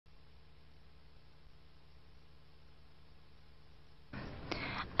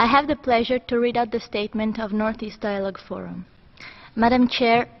I have the pleasure to read out the statement of Northeast Dialogue Forum. Madam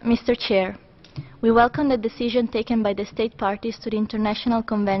Chair, Mr. Chair, we welcome the decision taken by the state parties to the International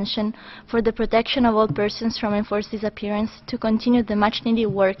Convention for the Protection of All Persons from Enforced Disappearance to continue the much-needed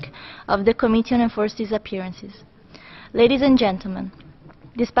work of the Committee on Enforced Disappearances. Ladies and gentlemen,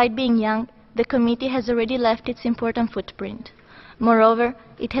 despite being young, the committee has already left its important footprint. Moreover,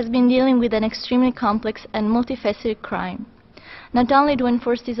 it has been dealing with an extremely complex and multifaceted crime. Not only do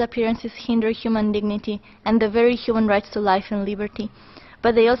enforced disappearances hinder human dignity and the very human rights to life and liberty,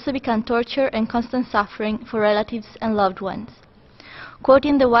 but they also become torture and constant suffering for relatives and loved ones.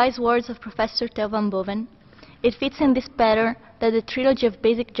 Quoting the wise words of Professor Theo van Boven, it fits in this pattern that the trilogy of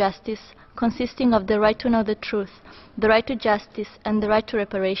basic justice, consisting of the right to know the truth, the right to justice, and the right to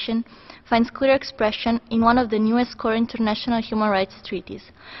reparation, finds clear expression in one of the newest core international human rights treaties,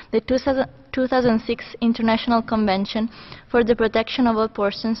 the 2006 International Convention for the Protection of All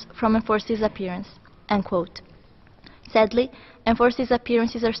Persons from Enforced Disappearance. End quote. Sadly, enforced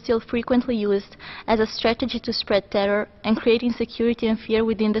disappearances are still frequently used as a strategy to spread terror and create insecurity and fear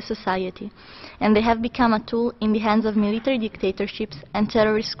within the society, and they have become a tool in the hands of military dictatorships and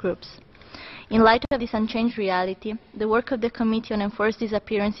terrorist groups. In light of this unchanged reality, the work of the Committee on Enforced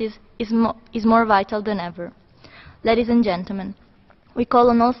Disappearances is more vital than ever. Ladies and gentlemen, we call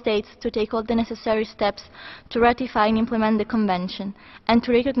on all states to take all the necessary steps to ratify and implement the Convention and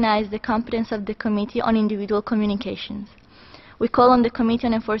to recognize the competence of the Committee on Individual Communications. We call on the Committee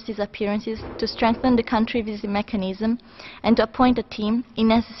on Enforced Disappearances to strengthen the country visit mechanism and to appoint a team in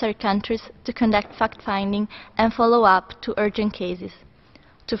necessary countries to conduct fact-finding and follow up to urgent cases,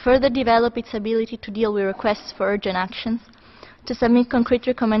 to further develop its ability to deal with requests for urgent actions, to submit concrete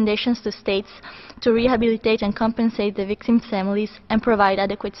recommendations to states to rehabilitate and compensate the victims' families and provide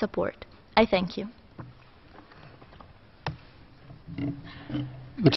adequate support. I thank you.